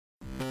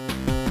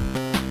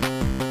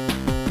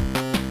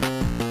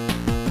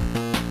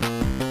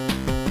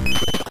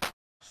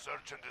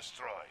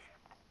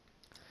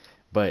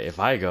But if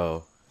I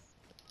go,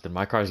 then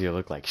my car's gonna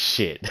look like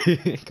shit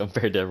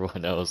compared to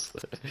everyone else.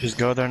 Just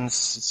go there and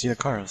see the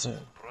car. That's it.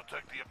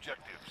 Protect the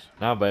objectives.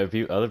 Nah, but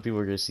if other people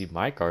are gonna see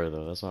my car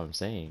though, that's what I'm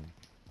saying.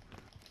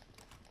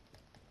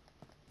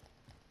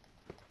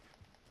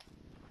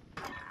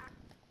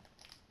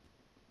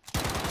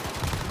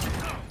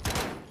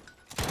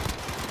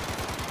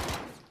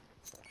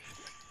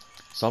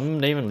 Some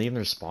didn't even leave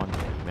their spawn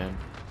yet, man.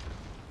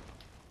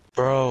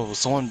 Bro,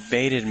 someone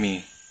baited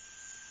me.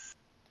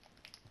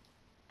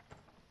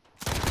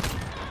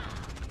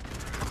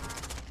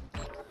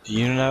 Do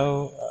you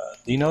know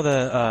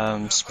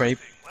the spray?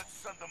 Let's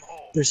send them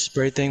home. There's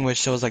spray thing which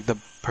shows like the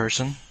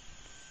person.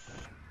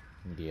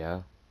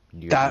 Yeah.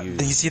 Do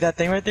you see that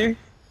thing right there?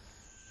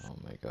 Oh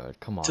my god,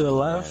 come on. To the man.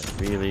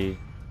 left? Really?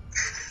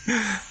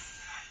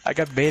 I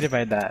got baited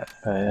by that,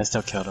 but I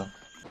still killed him.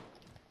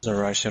 It's a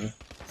rush him.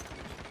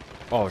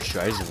 Oh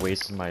shit, I just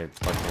wasted my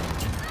fucking...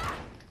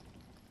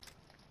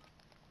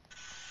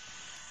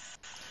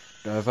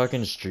 I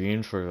fucking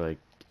streamed for like,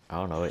 I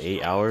don't know,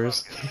 8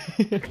 hours?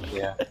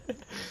 Yeah.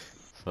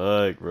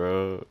 Fuck,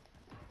 bro.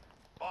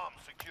 Bomb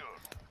secured.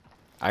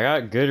 I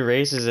got good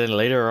races and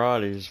later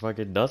on, it was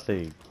fucking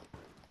nothing.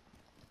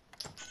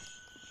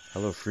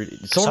 Hello, Fruity.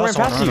 Someone ran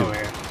past you! Over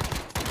here.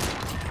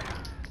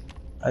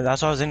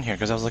 That's why I was in here,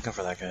 because I was looking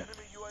for that guy.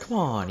 Come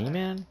on,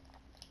 E-man.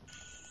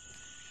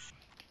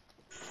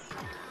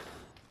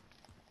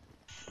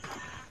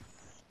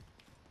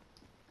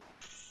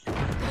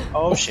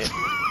 Oh shit.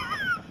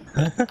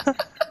 Good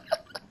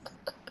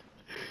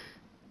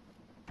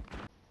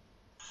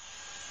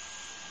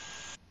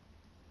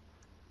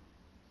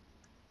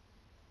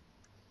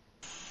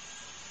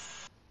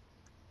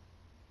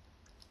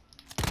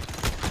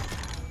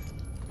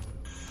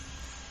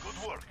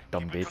work.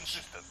 Dumb Keep it bitch.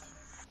 consistent.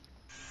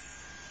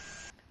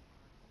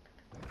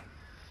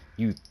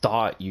 You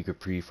thought you could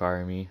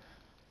pre-fire me.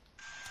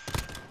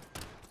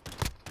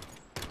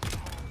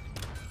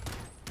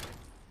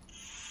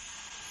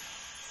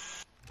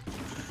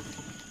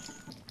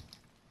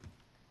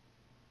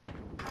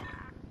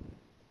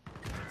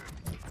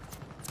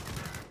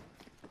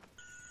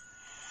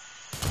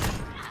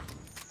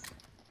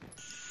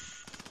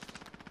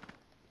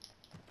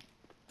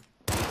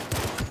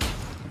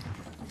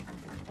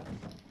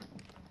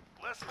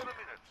 Less than a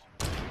minute.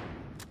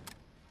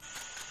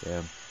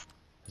 Damn.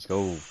 Let's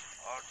go.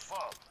 Hard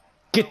fought.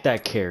 Get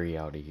that carry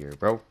out of here,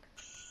 bro.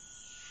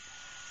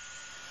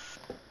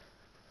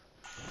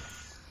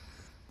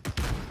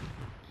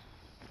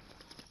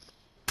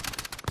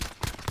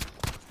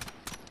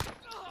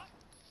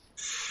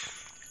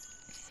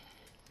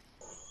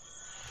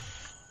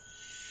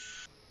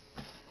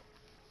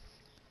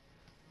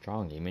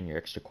 Strong gaming, you're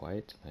extra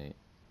quiet tonight.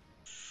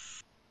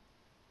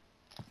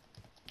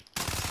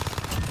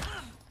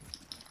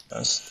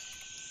 Nice.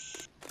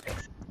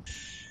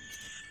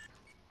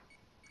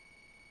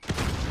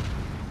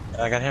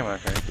 I got him,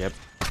 okay. Yep.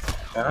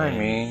 Behind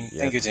me. Yep.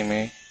 Thank you,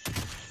 teammate.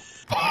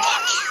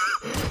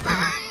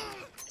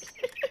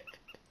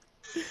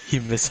 He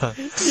missed us.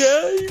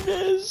 Yeah, he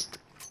missed.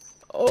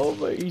 Oh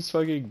my, he's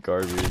fucking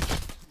garbage.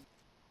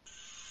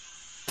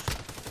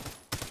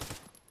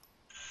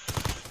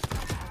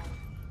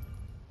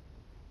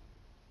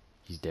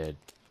 He's dead.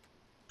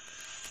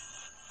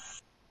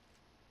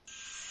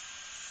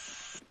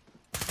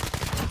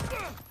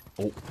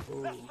 Oh,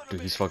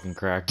 dude, he's fucking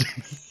cracked.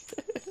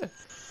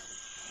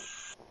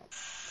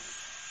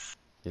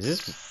 Is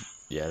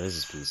this? Yeah, this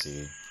is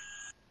PC.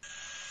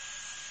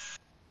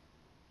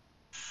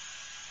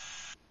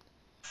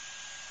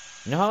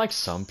 You know how like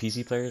some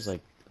PC players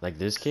like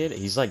this kid,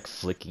 he's like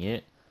flicking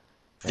it.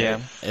 Right?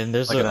 Yeah. And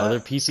there's Look at other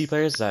that. PC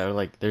players that are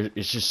like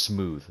it's just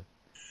smooth.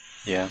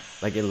 Yeah.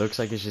 Like it looks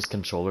like it's just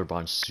controller but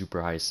on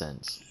super high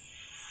sense.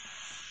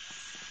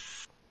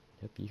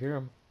 Yep, you hear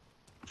him.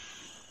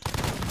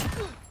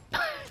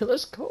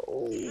 Let's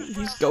go.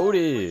 He's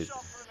goated.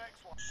 Shot for the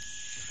next one.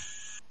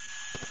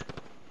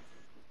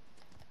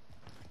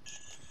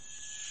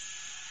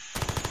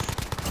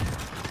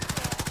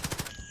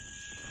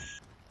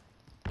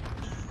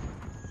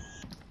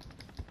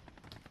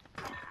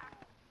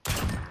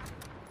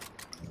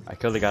 I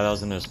killed the guy that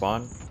was in their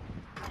spawn.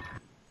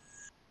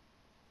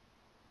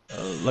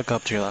 Look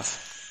up to your left.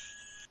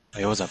 Oh,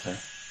 he was up there.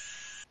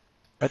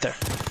 Right there.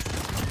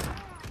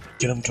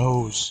 Get him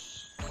toes.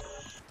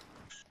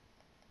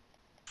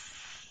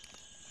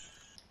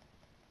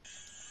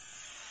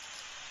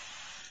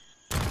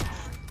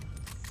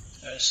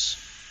 Nice.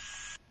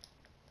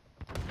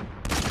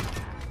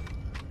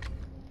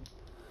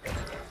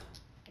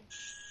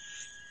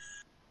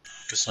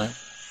 Good snipe.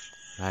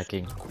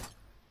 Hacking.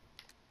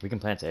 We can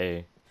plant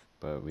A,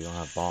 but we don't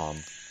have bomb.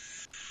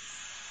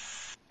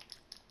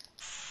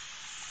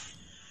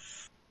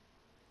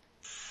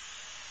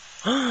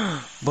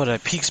 What a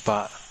peak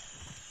spot.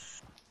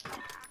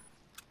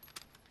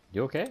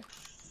 You okay?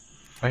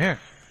 Right here.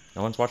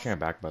 No one's watching our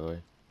back, by the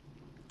way.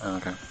 Oh,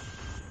 okay.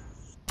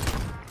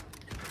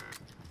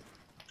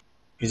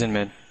 He's in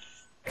mid.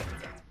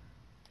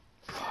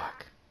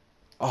 Fuck.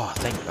 Oh,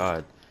 thank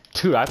God.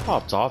 Dude, I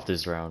popped off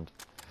this round.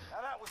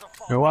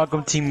 You're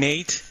welcome,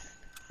 teammate.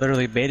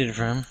 Literally baited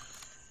for him.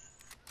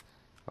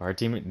 Our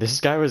team. This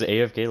guy was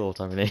AFK the whole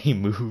time, and then he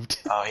moved.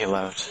 Oh, he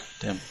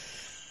left. Damn.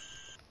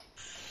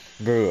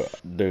 Bro,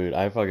 dude,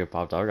 I fucking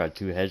popped out. I got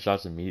 2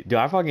 headshots of me. Dude,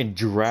 I fucking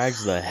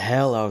dragged the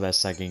hell out of that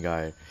second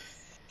guy.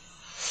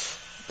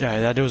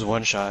 Yeah, that dude was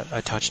one shot.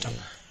 I touched him.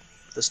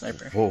 With the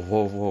sniper. Whoa,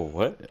 whoa, whoa,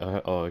 what?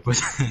 Oh,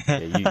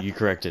 okay. Yeah, you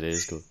corrected it.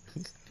 It's cool.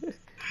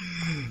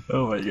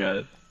 Oh my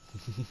god.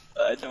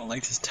 I don't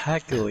like this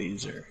tactical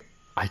laser.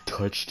 I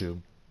touched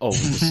him. Oh,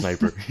 with the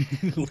sniper.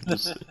 With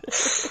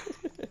the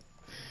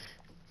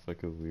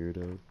fucking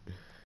weirdo.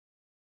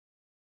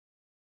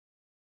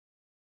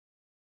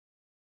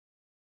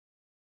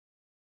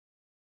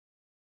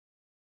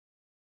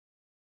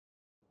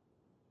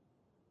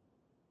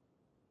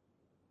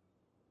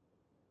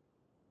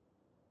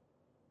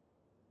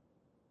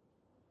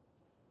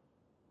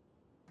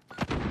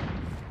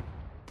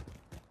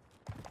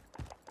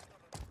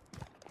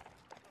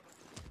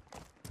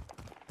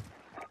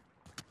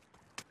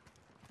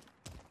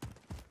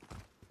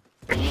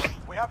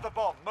 We have the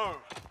bomb. Move.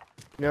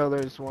 No,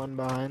 there's one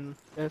behind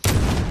this.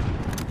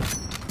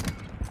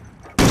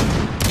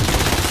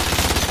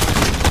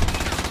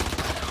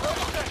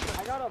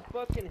 I got a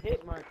fucking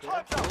hit marker.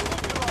 Time's up.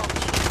 Move your arms.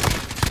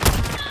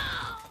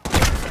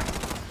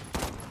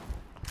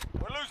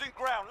 We're losing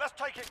ground. Let's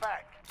take it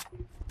back.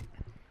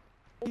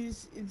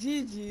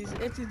 GG's,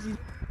 it's a G.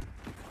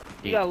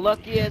 You got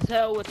lucky as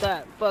hell with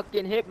that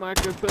fucking hit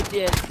marker,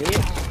 pussy ass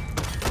bitch.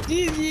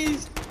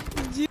 GG's,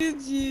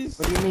 GG's.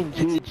 What do you mean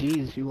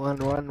GG's? You won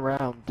one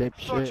round, Search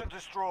dipshit. and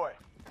destroy.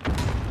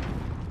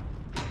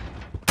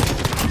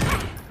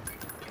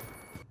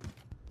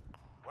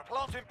 We're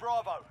planting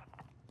Bravo.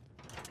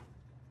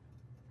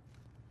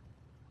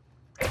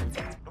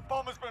 The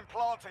bomb has been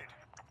planted.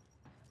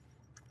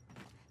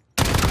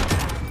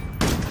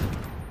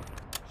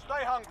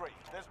 Stay hungry.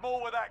 There's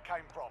more where that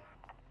came from.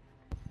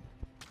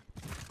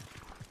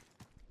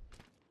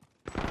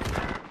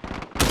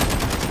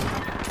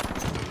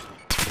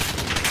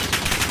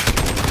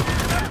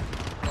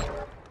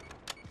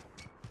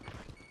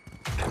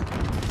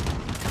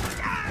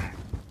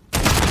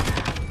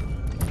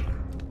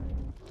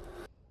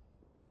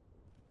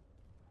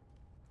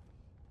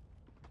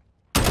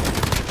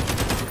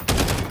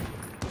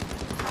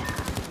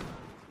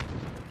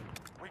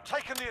 We've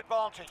taken the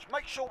advantage.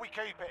 Make sure we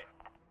keep it.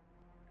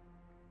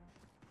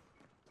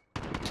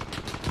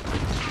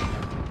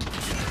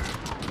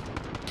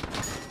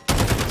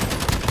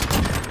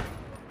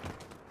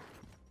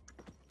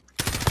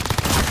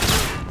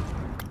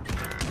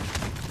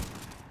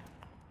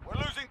 We're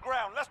losing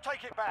ground. Let's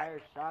take it back.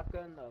 Fire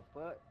shotgun the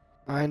foot.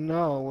 I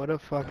know, what a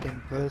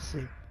fucking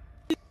pussy.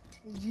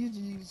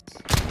 GG's.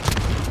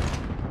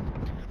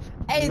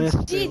 Hey,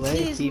 Mr. GG's,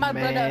 Leahy, my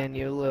brother. man,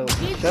 you little.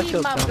 GG, Shut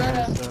your my dumb brother.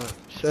 ass up.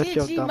 Shut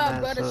your GG, dumb my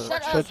ass brother. up.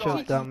 Shut Shut up, your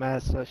GG. dumb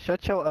ass up.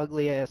 Shut your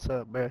ugly ass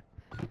up, bruh.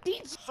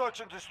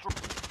 Search and destroy.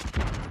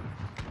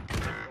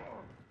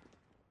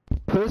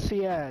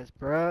 Pussy ass,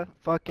 bruh.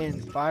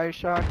 Fucking fire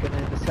shotgun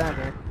in the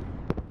center.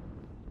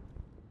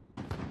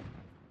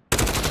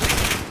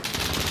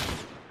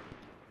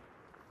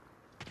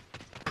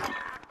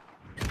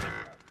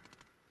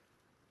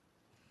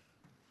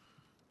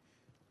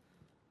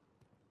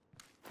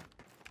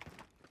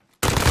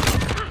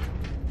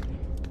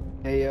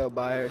 Hey yo,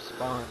 buyer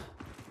spawn.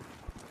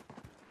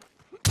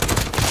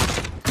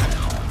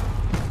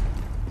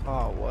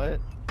 Oh, what?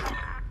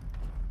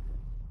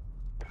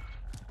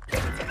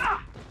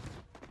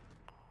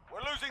 We're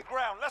losing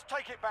ground. Let's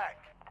take it back.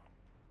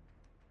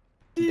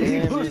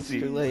 Damn,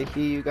 Pussy. Mr.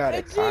 Leahy, you got a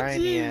It's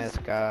tiny GG's. ass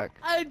cock.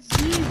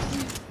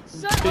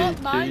 GG's. Shut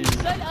up, man.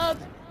 Shut up.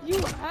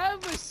 You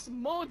have a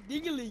small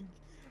dingling.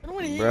 I don't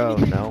want to hear Bro,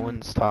 anything. no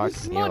one's talking to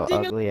small your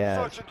dingle- ugly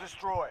ass. Search and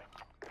destroy.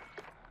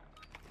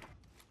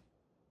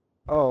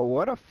 Oh,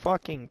 what a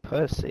fucking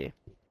pussy.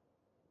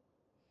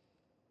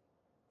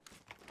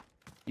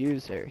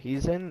 User,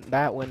 he's in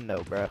that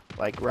window, bruh.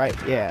 Like, right,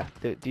 yeah.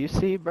 Do you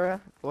see, bruh?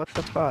 What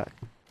the fuck?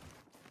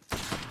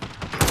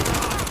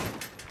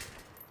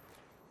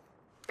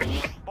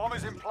 Bomb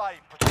is in play.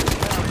 Protect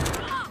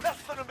the area.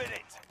 Less than a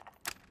minute.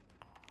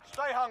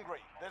 Stay hungry.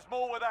 There's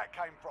more where that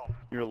came from.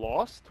 You're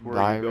lost? Where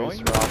are you Virus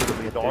going? robbed To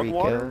the with dog 3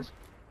 water? kills.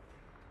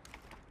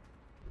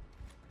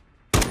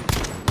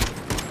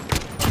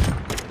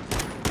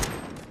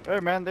 Hey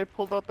man, they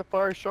pulled out the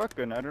fire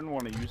shotgun. I didn't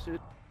want to use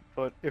it,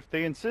 but if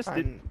they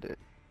insisted,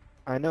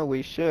 I know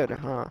we should,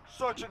 huh?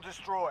 Search and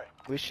destroy.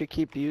 We should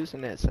keep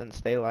using it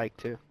since they like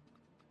to.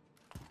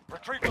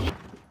 Retrieve the...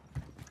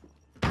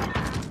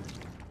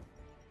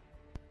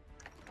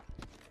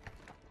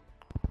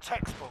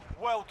 Textbook.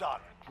 Well done.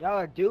 Y'all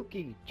are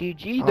dookie.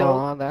 GG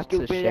though. Oh, that's a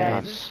stupid shame.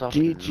 ass.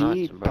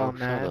 GG,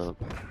 dumbass.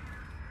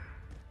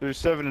 there's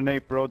 7 and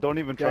 8, bro. Don't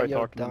even try Shut your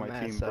talking to my dumb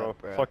team, ass bro.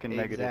 up, bro. Fucking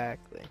negative.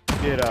 Exactly.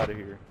 Get out of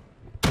here.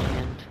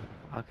 And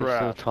I can still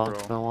Brad, talk bro.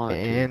 if I want to.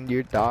 And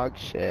you're dog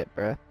shit,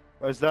 bruh.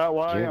 Is that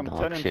why You're I'm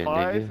dog 10 and shit,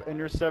 5 nigga. and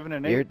you're 7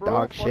 and 8, You're bro?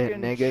 dog shit,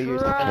 Fucking nigga. You're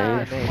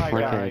trash, Okay, my fucking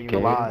guy. okay. You You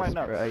lost,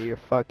 lost, bro. You're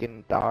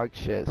fucking dog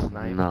shit,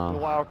 sniper. No.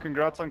 Wow,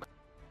 congrats on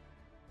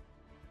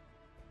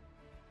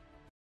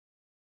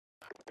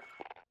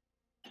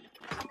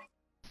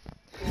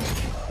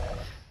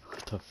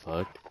the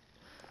fuck?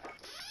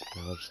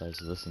 What else I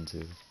listen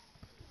to?